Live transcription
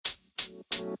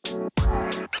Hey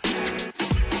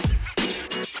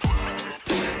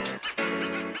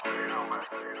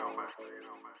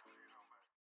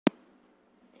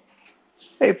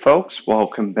folks,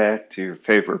 welcome back to your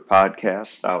favorite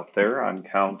podcast out there on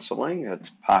counseling. It's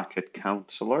Pocket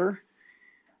Counselor.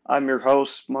 I'm your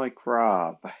host, Mike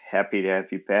Robb. Happy to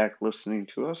have you back listening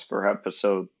to us for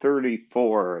episode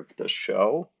 34 of the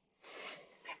show.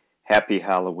 Happy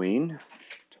Halloween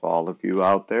to all of you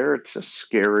out there. It's a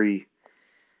scary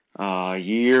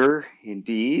year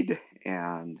indeed,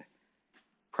 and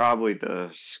probably the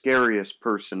scariest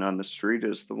person on the street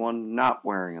is the one not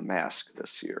wearing a mask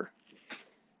this year.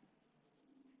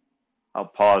 I'll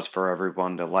pause for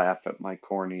everyone to laugh at my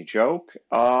corny joke.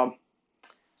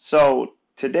 So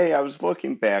today I was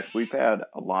looking back. We've had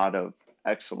a lot of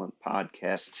excellent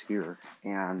podcasts here,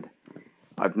 and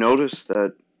I've noticed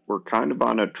that we're kind of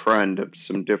on a trend of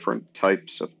some different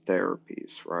types of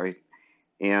therapies, right?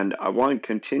 And I want to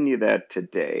continue that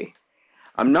today.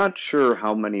 I'm not sure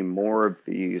how many more of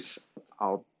these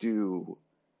I'll do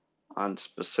on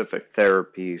specific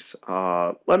therapies.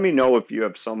 Let me know if you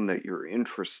have some that you're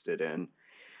interested in.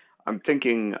 I'm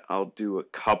thinking I'll do a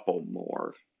couple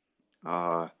more,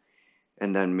 and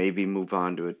then maybe move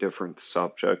on to a different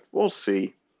subject. We'll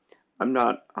see. I'm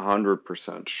not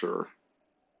 100% sure.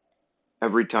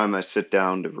 Every time I sit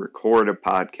down to record a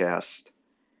podcast,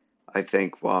 I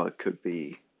think, well, it could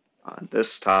be on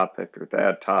this topic or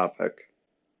that topic.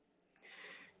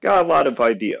 Got a lot of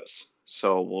ideas,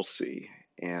 so we'll see.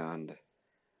 And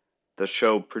the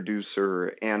show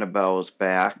producer, Annabelle, is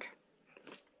back.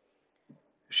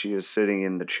 She is sitting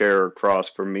in the chair across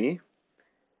from me.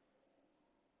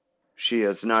 She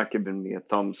has not given me a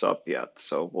thumbs up yet,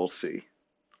 so we'll see.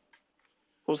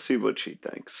 We'll see what she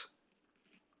thinks.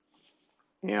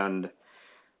 And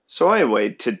so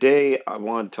anyway, today I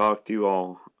want to talk to you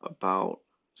all about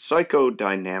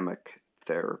psychodynamic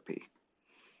therapy.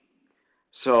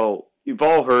 So you've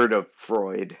all heard of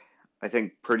Freud. I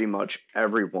think pretty much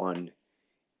everyone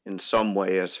in some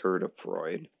way has heard of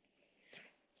Freud.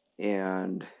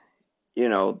 And,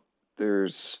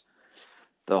 there's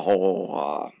the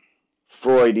whole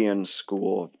Freudian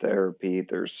school of therapy.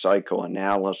 There's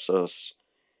psychoanalysis.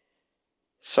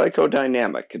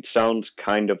 Psychodynamic, it sounds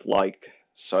kind of like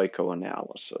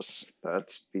psychoanalysis.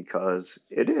 That's because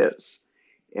it is.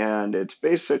 And it's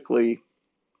basically,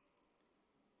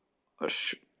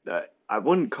 I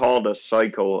wouldn't call it a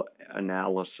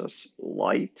psychoanalysis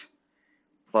light,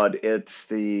 but it's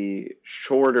the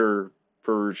shorter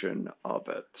version of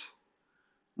it.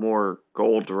 More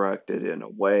goal-directed in a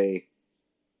way.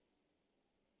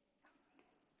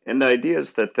 And the idea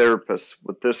is that therapists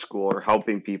with this school are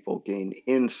helping people gain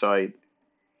insight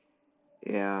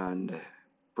and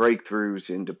breakthroughs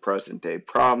into present day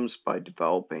problems by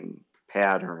developing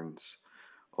patterns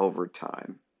over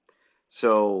time.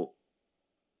 So,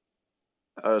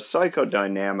 a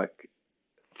psychodynamic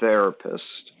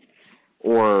therapist,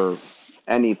 or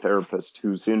any therapist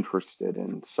who's interested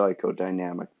in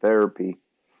psychodynamic therapy,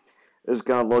 is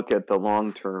going to look at the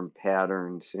long-term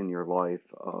patterns in your life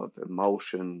of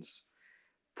emotions,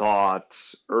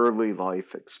 thoughts, early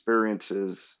life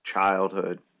experiences,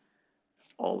 childhood,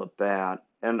 all of that,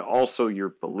 and also your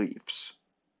beliefs.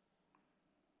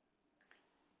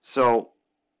 So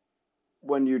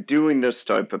when you're doing this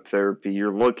type of therapy,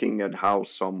 you're looking at how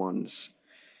someone's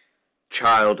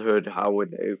childhood, how were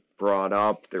they brought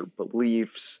up, their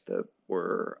beliefs that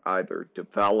were either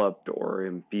developed or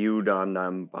imbued on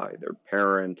them by their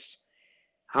parents,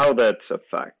 how that's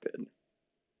affected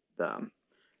them,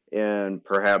 and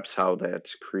perhaps how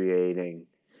that's creating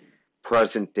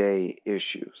present day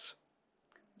issues.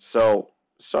 So,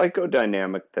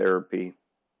 psychodynamic therapy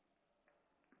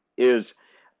is,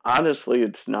 honestly,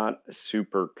 it's not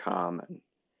super common.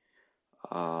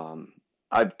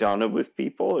 I've done it with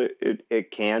people.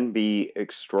 It can be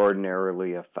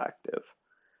extraordinarily effective.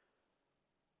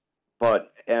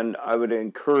 And I would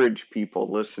encourage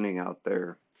people listening out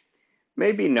there,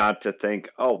 maybe not to think,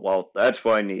 oh, well, that's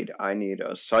what I need. I need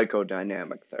a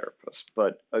psychodynamic therapist.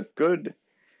 But a good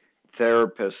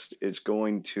therapist is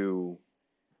going to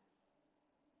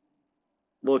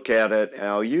look at it, and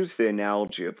I'll use the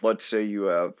analogy of, let's say you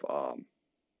have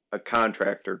a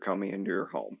contractor coming into your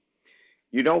home.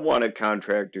 You don't want a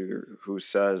contractor who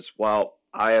says, well,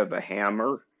 I have a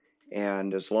hammer,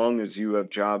 and as long as you have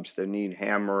jobs that need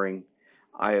hammering,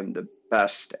 I am the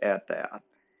best at that.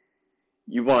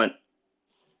 You want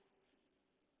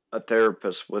a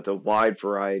therapist with a wide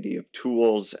variety of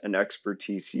tools and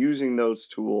expertise using those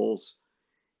tools,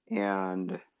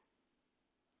 and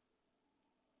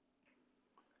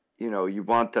you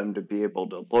want them to be able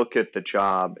to look at the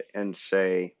job and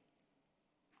say,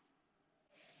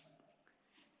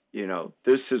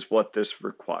 this is what this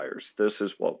requires. This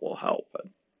is what will help it.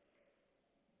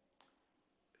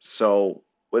 So,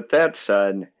 with that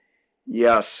said,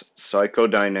 yes,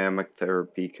 psychodynamic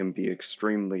therapy can be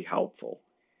extremely helpful,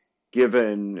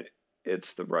 given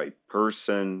it's the right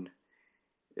person,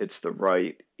 it's the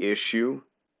right issue,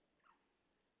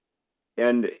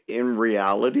 and in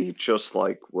reality, just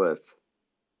like with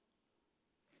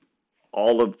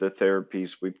all of the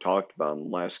therapies we've talked about in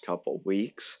the last couple of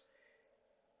weeks,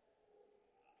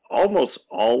 almost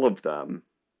all of them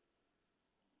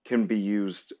can be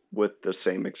used with the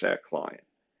same exact client.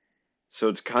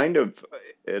 So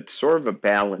it's sort of a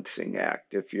balancing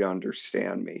act, if you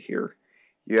understand me here.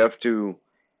 You have to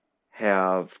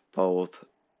have both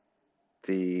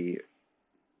the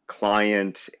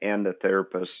client and the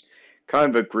therapist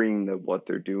kind of agreeing that what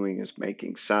they're doing is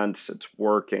making sense, it's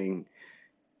working,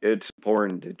 it's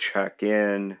important to check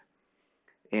in,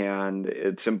 and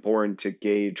it's important to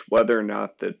gauge whether or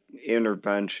not the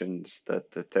interventions that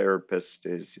the therapist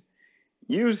is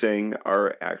using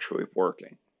are actually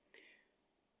working.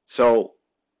 So,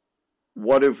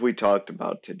 what have we talked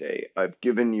about today? I've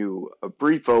given you a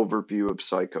brief overview of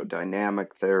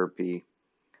psychodynamic therapy,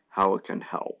 how it can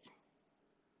help.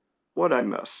 What I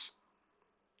miss?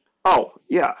 Oh,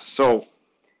 yeah. So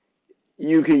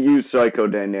you can use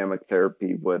psychodynamic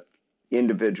therapy with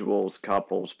individuals,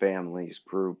 couples, families,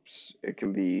 groups. It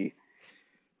can be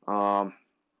um,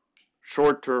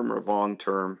 short term or long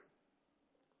term.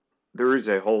 There is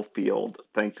a whole field.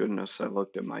 Thank goodness I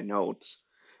looked at my notes.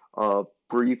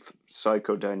 Brief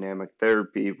psychodynamic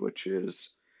therapy, which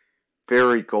is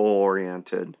very goal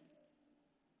oriented.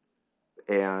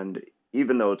 And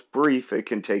even though it's brief, it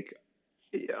can take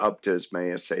up to as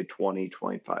many as, say, 20,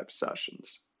 25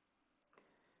 sessions.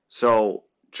 So,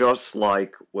 just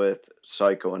like with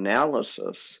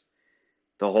psychoanalysis,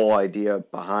 the whole idea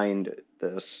behind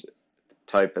this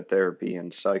type of therapy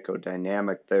and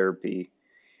psychodynamic therapy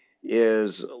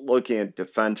is looking at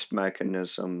defense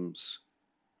mechanisms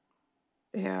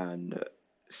and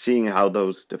seeing how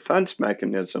those defense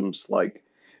mechanisms like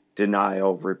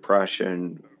denial,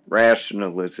 repression,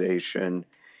 rationalization,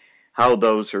 how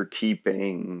those are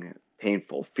keeping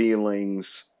painful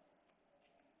feelings,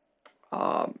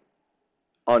 um,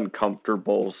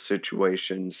 uncomfortable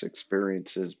situations,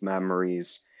 experiences,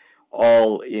 memories,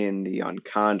 all in the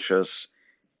unconscious,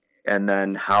 and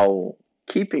then how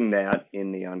keeping that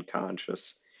in the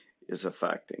unconscious is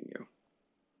affecting you.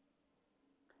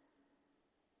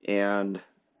 And,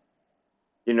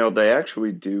 they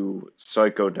actually do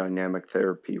psychodynamic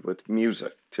therapy with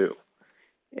music too.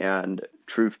 And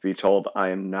truth be told, I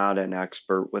am not an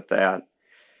expert with that.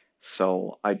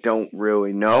 So I don't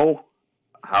really know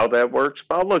how that works,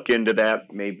 but I'll look into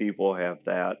that. Maybe we'll have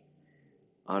that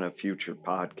on a future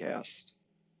podcast.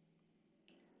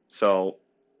 So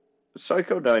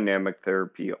psychodynamic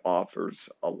therapy offers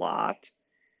a lot.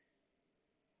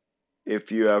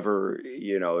 If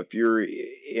if you're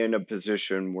in a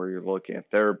position where you're looking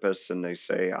at therapists and they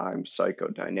say, I'm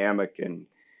psychodynamic in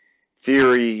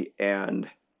theory and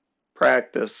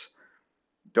practice,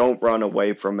 don't run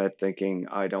away from it thinking,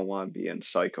 I don't want to be in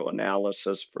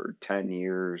psychoanalysis for 10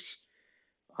 years.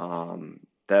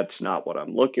 That's not what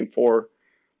I'm looking for.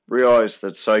 Realize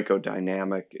that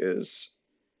psychodynamic is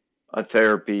a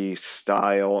therapy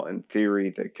style and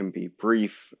theory that can be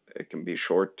brief, it can be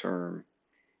short term,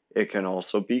 it can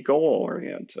also be goal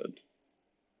oriented.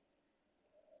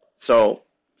 So,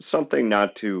 something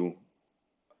not to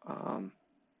um,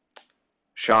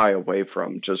 shy away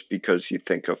from just because you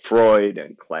think of Freud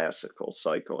and classical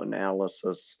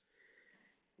psychoanalysis.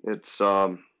 It's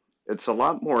a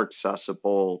lot more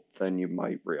accessible than you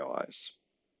might realize.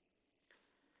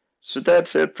 So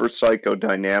that's it for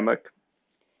Psychodynamic.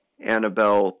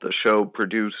 Annabelle, the show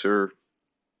producer,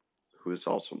 who is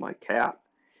also my cat,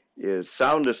 is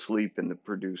sound asleep in the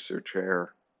producer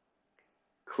chair.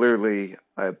 Clearly,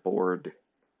 I bored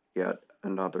yet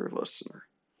another listener,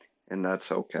 and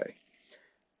that's okay.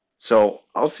 So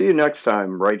I'll see you next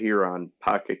time right here on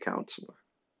Pocket Counselor.